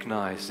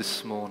recognize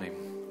this morning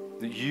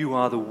that you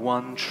are the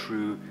one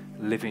true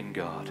living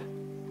God.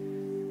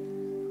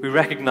 We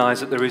recognize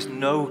that there is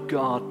no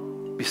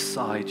God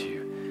beside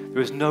you.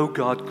 There is no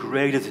God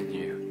greater than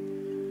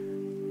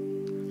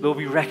you. Lord,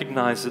 we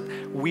recognize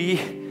that we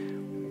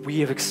we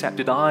have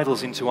accepted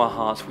idols into our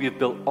hearts. We have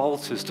built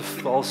altars to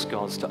false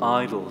gods, to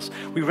idols.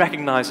 We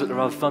recognize that there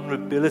are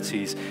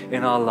vulnerabilities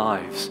in our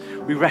lives.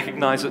 We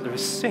recognize that there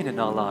is sin in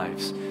our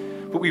lives.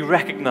 But we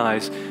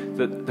recognize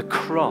that the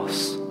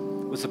cross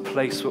was the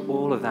place where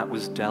all of that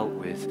was dealt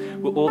with,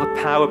 where all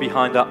the power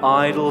behind our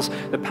idols,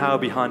 the power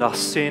behind our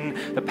sin,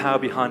 the power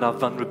behind our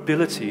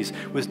vulnerabilities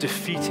was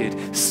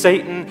defeated.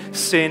 Satan,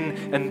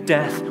 sin, and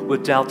death were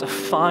dealt a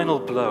final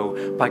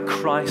blow by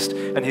Christ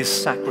and his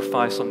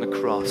sacrifice on the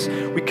cross.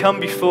 We come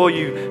before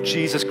you,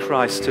 Jesus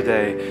Christ,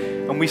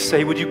 today, and we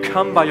say, would you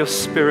come by your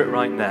Spirit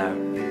right now?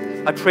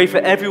 I pray for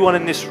everyone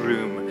in this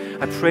room.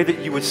 I pray that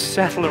you would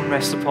settle and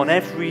rest upon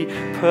every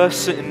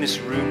person in this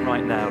room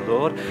right now,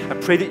 Lord. I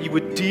pray that you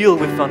would deal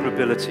with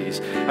vulnerabilities.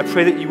 I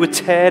pray that you would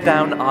tear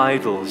down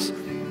idols.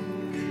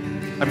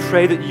 I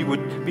pray that you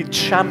would be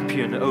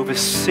champion over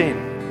sin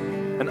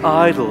and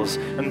idols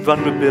and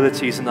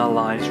vulnerabilities in our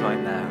lives right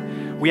now.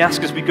 We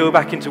ask as we go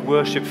back into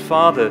worship,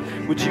 Father,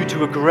 would you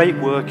do a great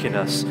work in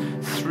us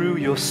through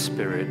your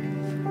Spirit?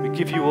 We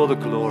give you all the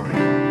glory.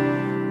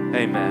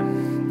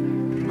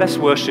 Amen. Let's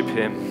worship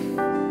him.